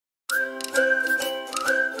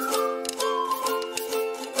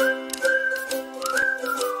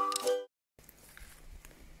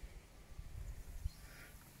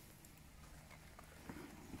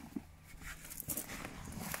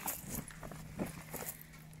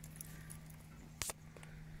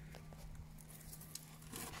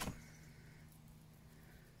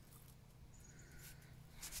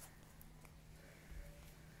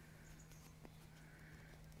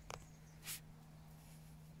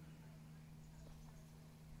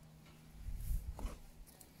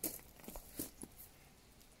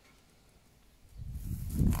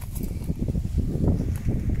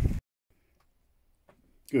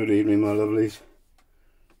Good evening, my lovelies.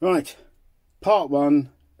 Right, part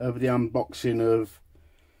one of the unboxing of,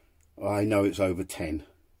 I know it's over 10.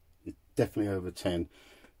 It's definitely over 10.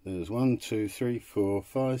 There's 1, 2, 3, 4,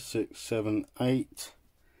 5, 6, 7, 8,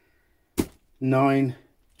 9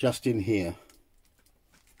 just in here.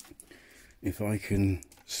 If I can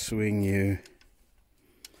swing you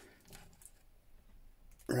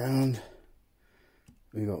round,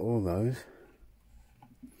 we got all those.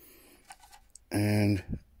 And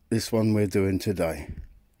this one we're doing today.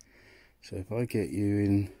 So if I get you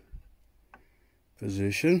in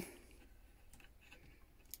position,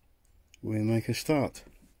 we'll make a start.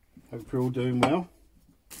 Hope you're all doing well.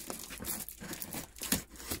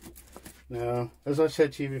 Now, as I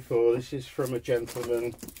said to you before, this is from a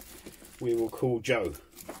gentleman we will call Joe.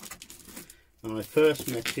 And I first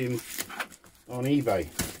met him on eBay.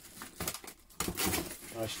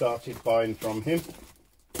 I started buying from him.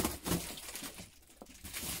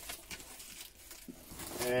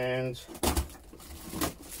 And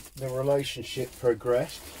the relationship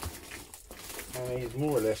progressed, and he's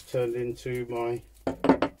more or less turned into my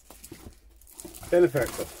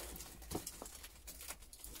benefactor.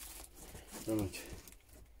 Right.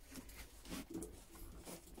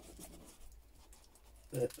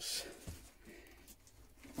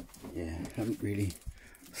 Yeah, haven't really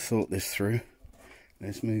thought this through.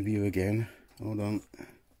 Let's move you again. Hold on.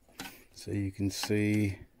 So you can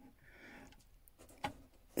see.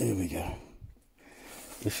 Here we go.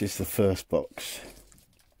 This is the first box.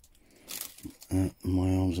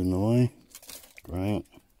 My arm's in the way. Great.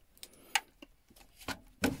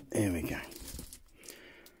 Here we go.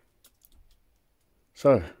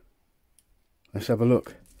 So, let's have a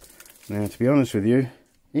look. Now, to be honest with you,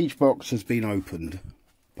 each box has been opened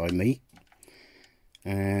by me.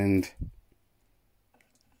 And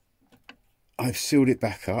I've sealed it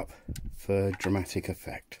back up for dramatic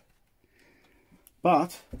effect.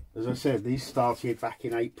 But, as I said, these started back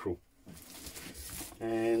in April.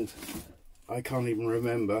 And I can't even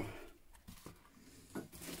remember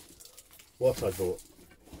what I bought.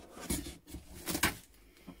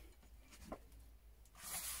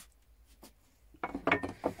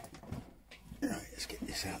 Right, let's get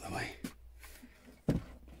this out of the way.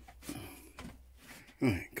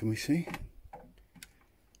 Right, can we see?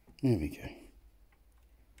 There we go.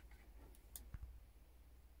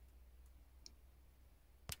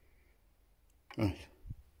 Right,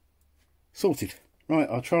 sorted. Right,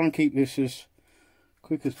 I'll try and keep this as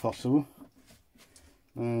quick as possible,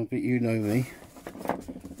 but you know me.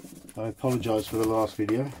 I apologise for the last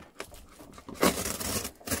video.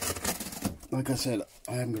 Like I said,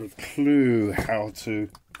 I haven't got a clue how to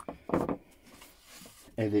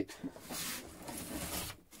edit.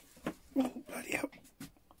 Oh, bloody hell.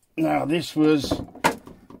 Now, this was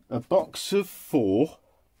a box of 4.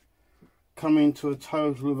 Coming to a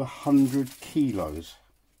total of 100 kilos.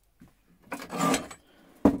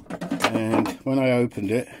 And when I opened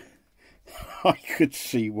it, I could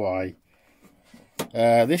see why.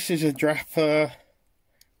 This is a Drapper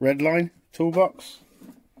Redline toolbox,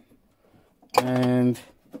 and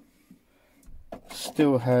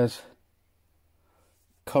still has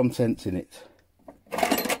contents in it.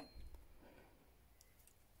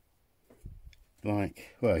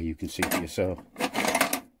 Like, well, you can see for yourself.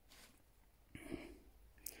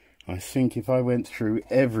 I think if I went through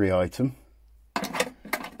every item,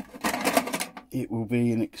 it will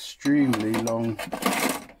be an extremely long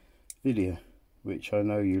video, which I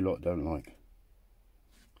know you lot don't like.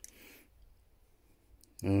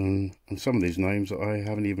 And some of these names I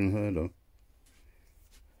haven't even heard of.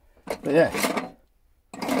 But yeah,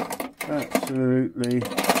 absolutely.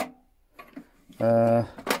 Like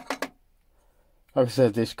I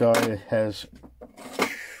said, this guy has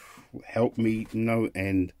helped me no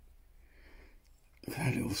end. Look at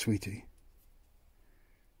that little sweetie.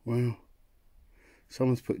 Wow.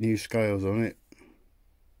 Someone's put new scales on it.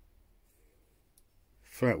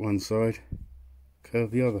 Flat one side,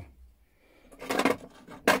 curve the other.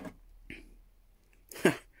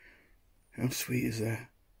 How sweet is that?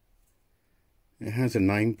 It has a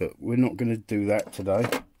name, but we're not going to do that today.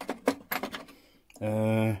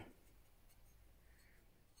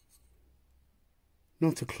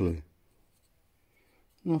 Not a clue.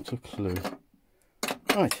 Not a clue.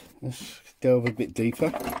 Right, let's delve a bit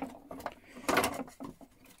deeper.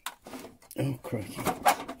 Oh, crikey.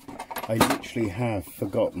 I literally have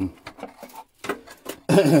forgotten.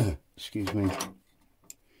 Excuse me.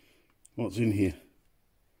 What's in here?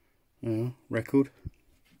 Record.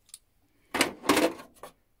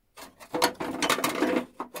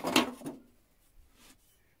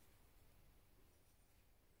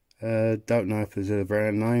 Don't know if there's a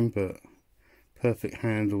brand name, but perfect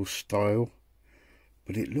handle style.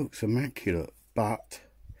 But it looks immaculate. But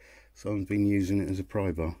someone's been using it as a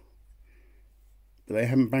pry bar. But they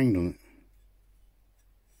haven't banged on it.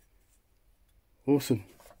 Awesome.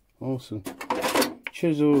 Awesome.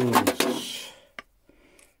 Chisels.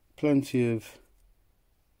 Plenty of...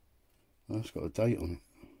 Oh, it's got a date on it.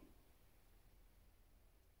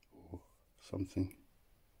 Or something.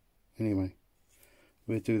 Anyway.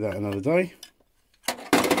 We'll do that another day.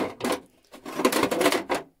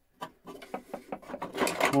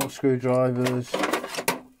 More screwdrivers.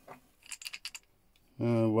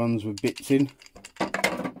 Ones with bits in.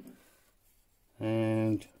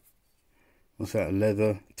 And what's that? A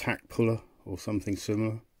leather tack puller or something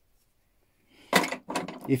similar.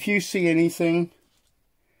 If you see anything,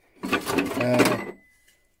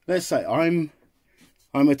 let's say I'm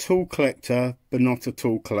a tool collector, but not a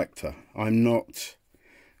tool collector. I'm not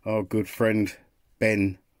our good friend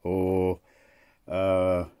Ben or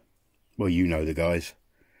well, you know the guys.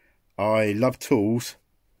 I love tools,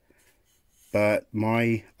 but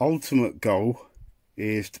my ultimate goal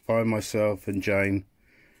is to buy myself and Jane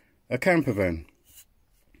a camper van,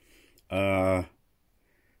 and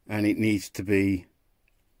it needs to be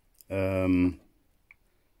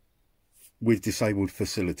with disabled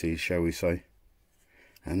facilities, shall we say,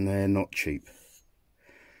 and they're not cheap.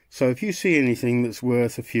 So if you see anything that's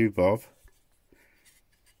worth a few bob,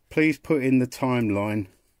 please put in the timeline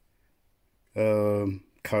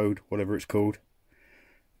code, whatever it's called,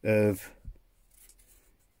 of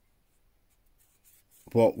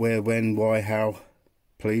what, where, when, why, how,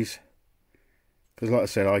 please. Because like I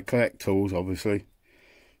said, I collect tools, obviously,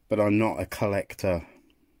 but I'm not a collector.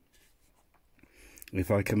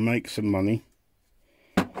 If I can make some money,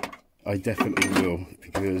 I definitely will,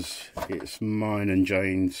 because it's mine and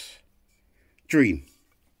Jane's dream.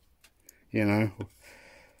 You know,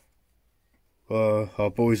 our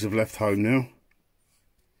boys have left home now,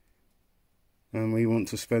 and we want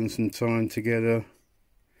to spend some time together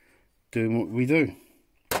doing what we do.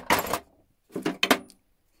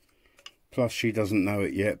 Plus, she doesn't know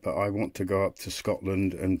it yet, but I want to go up to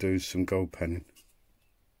Scotland and do some gold panning.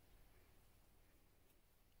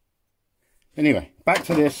 Anyway, back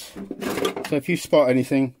to this. So if you spot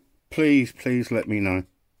anything, please let me know.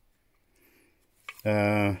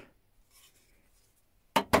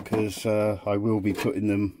 Because I will be putting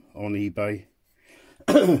them on eBay.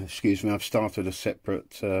 Excuse me, I've started a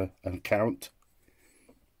separate account.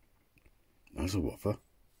 That's a whopper.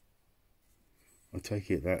 I take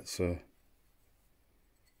it that's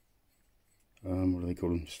what do they call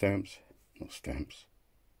them? Stamps? Not stamps.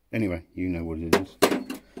 Anyway, you know what it is.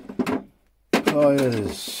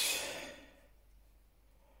 Pliers.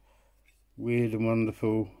 Weird and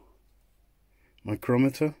wonderful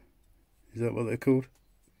micrometer. Is that what they're called?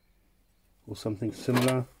 Or something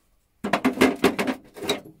similar.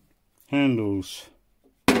 Handles.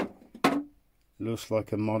 Looks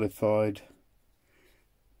like a modified.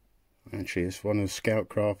 Actually, it's one of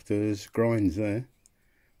Scoutcrafter's grinds there.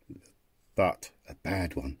 But a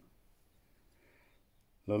bad one.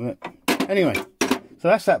 Love it. Anyway, so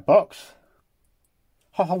that's that box.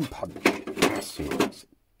 Hole punch. That's it.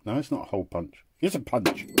 No, it's not a hole punch. It's a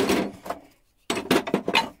punch.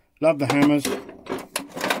 Love the hammers.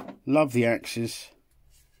 Love the axes.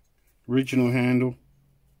 Original handle.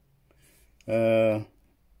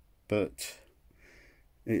 But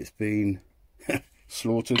it's been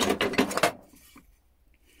slaughtered.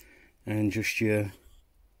 And just your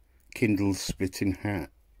Kindle splitting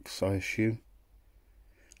hacks, I assume.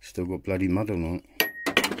 Still got bloody mud on it.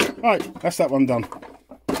 Right, that's that one done.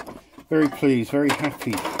 Very pleased, very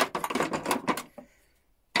happy.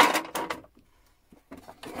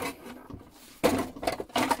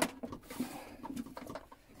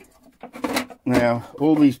 Now,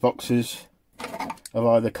 all these boxes have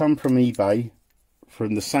either come from eBay,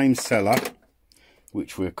 from the same seller,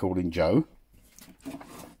 which we're calling Joe.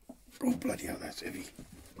 Oh, bloody hell, that's heavy.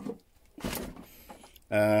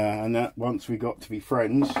 And that once we got to be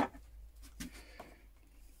friends,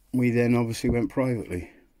 we then obviously went privately.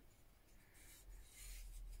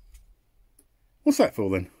 What's that for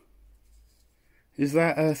then? Is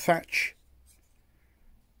that a thatch?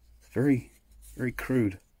 Very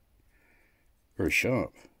crude. Very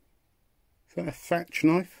sharp. Is that a thatch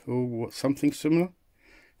knife or what? Something similar?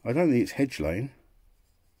 I don't think it's hedge laying.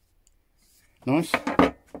 Nice.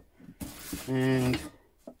 And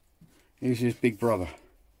here's his big brother.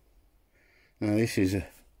 Now this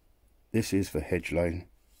is for hedge laying.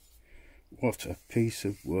 What a piece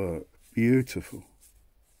of work. Beautiful.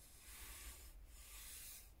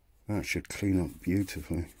 That should clean up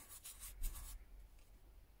beautifully.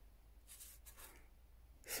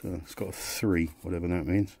 So it's got a 3, whatever that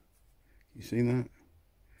means. You see that?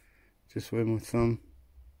 Just where my thumb.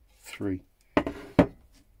 3.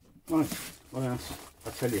 Right, what else? I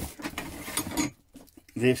tell you,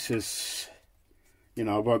 this is, you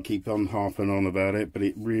know, I won't keep on harping on about it, but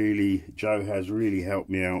it really, Joe has really helped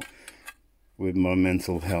me out with my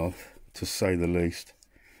mental health, to say the least.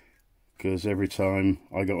 Because every time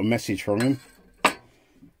I got a message from him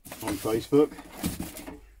on Facebook,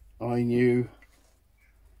 I knew,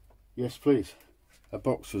 yes please, a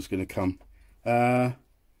box was going to come.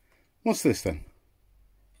 What's this then?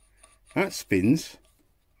 That spins,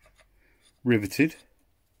 riveted,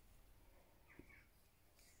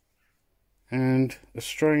 and a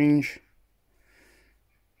strange,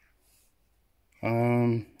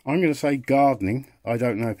 I'm going to say gardening. I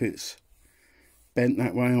don't know if it's bent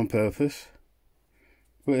that way on purpose,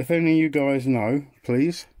 but if any of you guys know,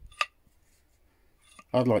 please,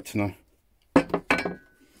 I'd like to know.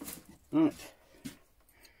 Right,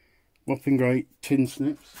 whopping great tin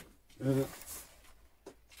snips.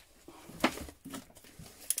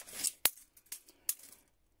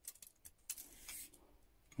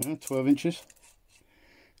 12 inches,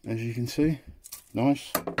 as you can see.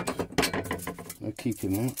 Nice. I'll keep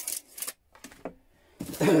him out.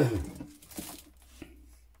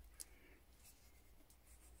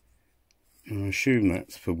 I assume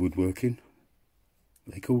that's for woodworking.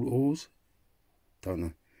 Are they called oars? Don't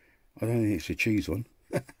know. I don't think it's a cheese one.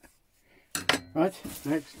 Right,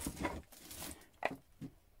 next.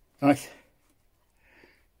 Right.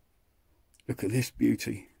 Look at this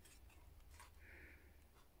beauty.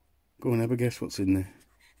 Go on, have a guess what's in there.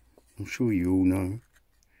 I'm sure you all know.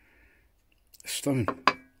 A stone.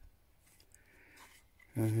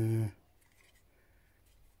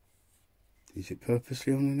 Is it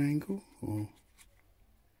purposely on an angle, or?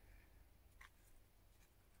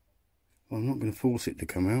 Well, I'm not going to force it to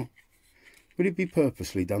come out. Would it be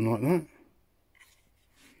purposely done like that?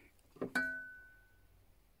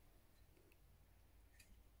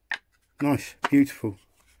 Nice, beautiful.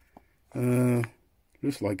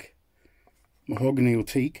 Looks like mahogany or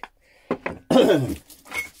teak.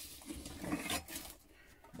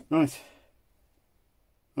 Nice.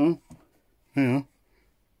 Oh, yeah.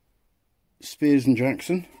 Spears and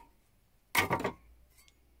Jackson.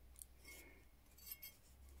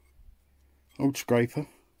 Old scraper.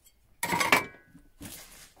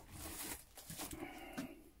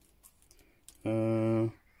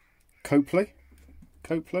 Copley.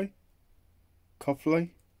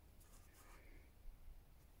 Copley.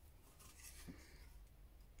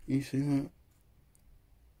 You see that?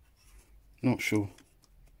 Not sure.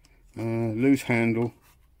 Loose handle.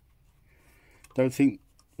 Don't think.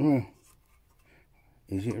 Well,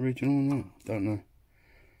 is it original or not? Don't know.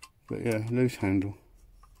 But yeah, loose handle.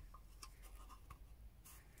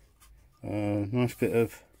 Nice bit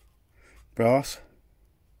of brass.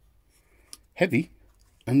 Heavy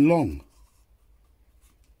and long.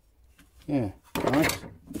 Yeah, nice.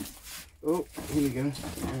 Oh, here we go.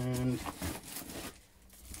 And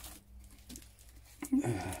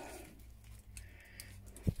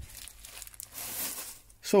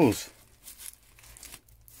saws.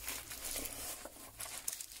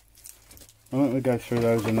 I think we'll go through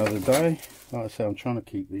those another day. Like I say, I'm trying to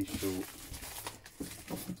keep these short.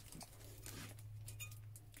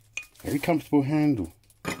 Very comfortable handle.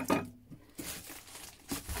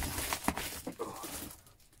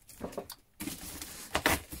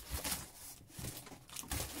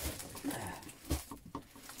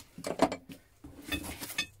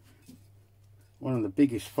 One of the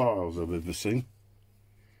biggest files I've ever seen.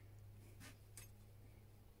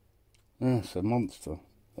 That's a monster.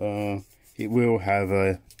 It will have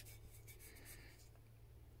a,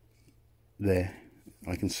 there,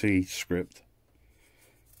 I can see script,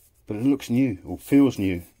 but it looks new, or feels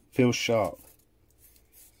new, feels sharp.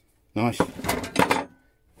 Nice.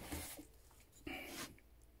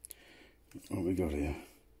 What we got here?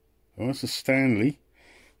 Oh, that's a Stanley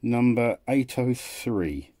number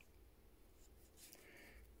 803.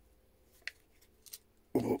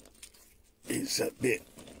 Oh, it's that bit.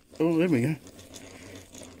 Oh, there we go.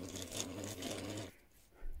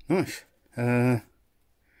 Nice. Now,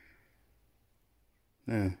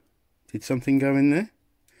 did something go in there?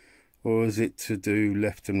 Or is it to do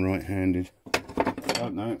left and right handed? I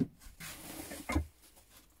don't know.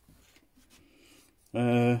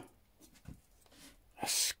 A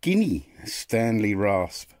skinny Stanley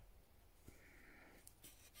rasp.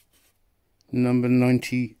 Number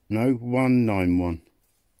 90, no, 191.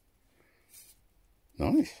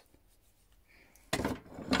 Nice.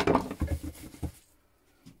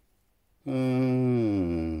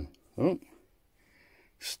 Oh,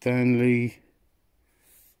 Stanley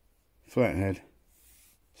flathead.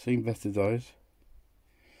 Seen better days.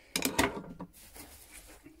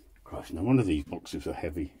 Christ, no wonder these boxes are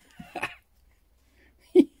heavy.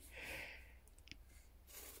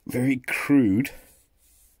 Very crude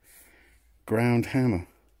ground hammer,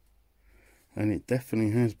 and it definitely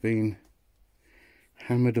has been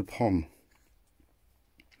hammered upon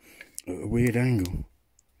at a weird angle.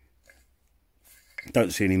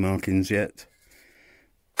 Don't see any markings yet,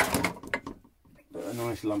 but a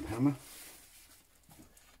nice lump hammer.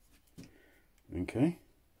 Okay,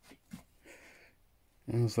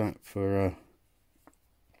 how's that for a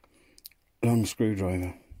long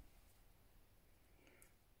screwdriver?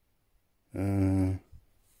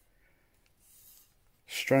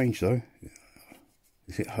 Strange though.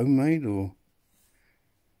 Is it homemade or?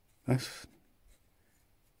 That's,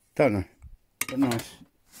 don't know, but nice.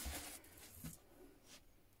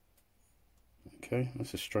 Okay,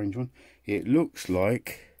 that's a strange one. It looks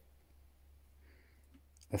like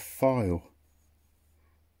a file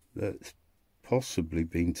that's possibly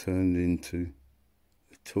been turned into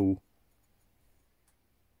a tool.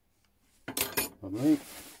 Lovely.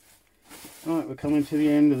 Right, we're coming to the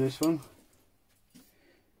end of this one.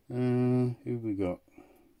 Who have we got?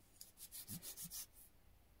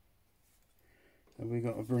 Have we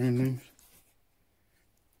got a brand name?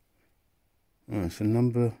 Oh, it's a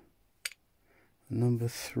number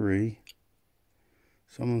 3.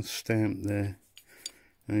 Someone's stamped there.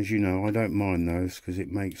 And as you know, I don't mind those because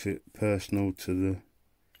it makes it personal to the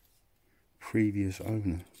previous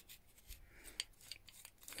owner.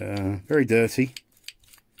 Very dirty,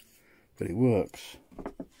 but it works.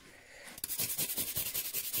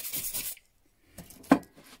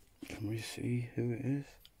 Can we see who it is?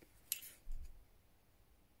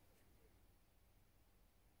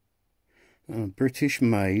 British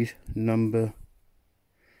made, number,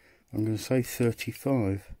 I'm going to say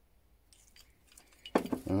 35.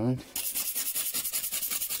 Alright.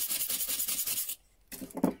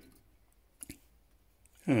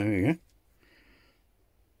 Oh, there we go.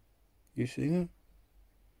 You see that?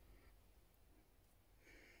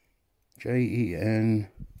 Jenero.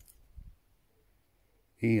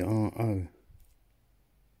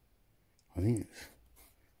 I think it's,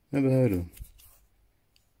 never heard of them.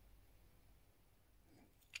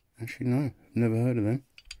 Actually no, never heard of them.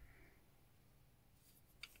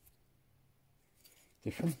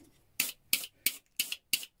 Different.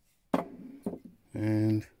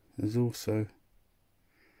 And there's also,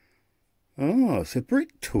 oh, it's a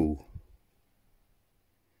brick tool.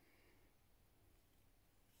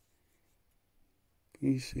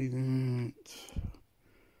 Can you see that?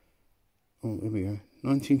 Oh, there we go.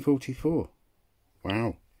 1944.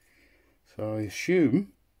 Wow. So I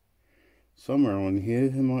assume somewhere on here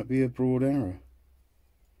there might be a broad arrow.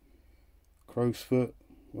 Crow's foot,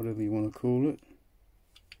 whatever you want to call it.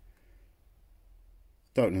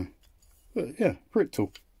 Don't know. But yeah, brick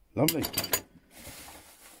tool. Lovely.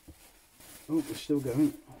 Oh, we're still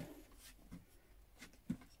going.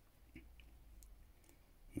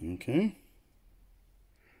 Okay.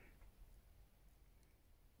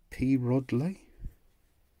 P. Rodley.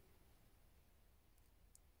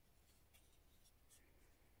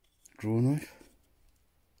 Draw knife.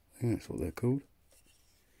 I think that's what they're called.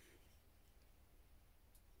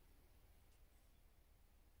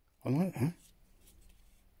 I like that.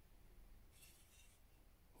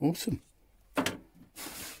 Awesome.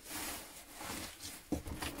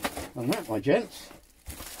 And that, my gents,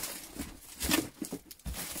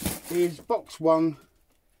 is box 1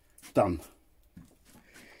 done.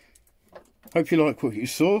 Hope you like what you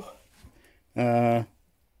saw.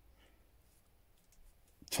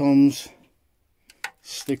 Tom's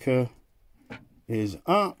sticker is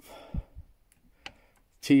up.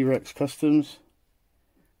 T-Rex Customs.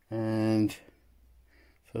 And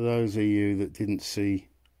for those of you that didn't see,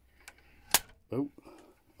 oh,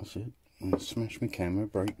 that's it. I'm going to smash my camera,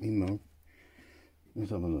 break me mug.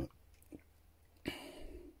 Let's have a look.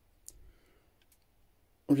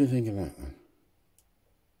 What do you think of that then?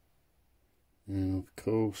 And of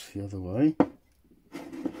course the other way.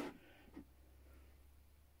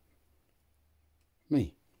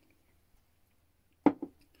 Me.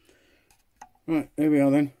 Right, there we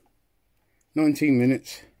are then. 19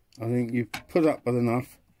 minutes. I think you've put up with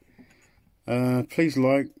enough. Please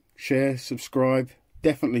like, share, subscribe.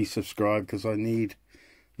 Definitely subscribe because I need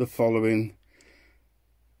the following.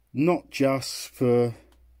 Not just for...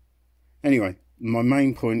 Anyway, my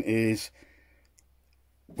main point is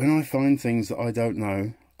when I find things that I don't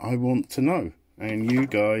know, I want to know. And you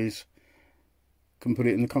guys can put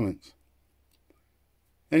it in the comments.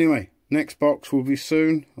 Anyway, Next box will be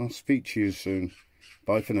soon. I'll speak to you soon.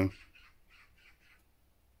 Bye for now.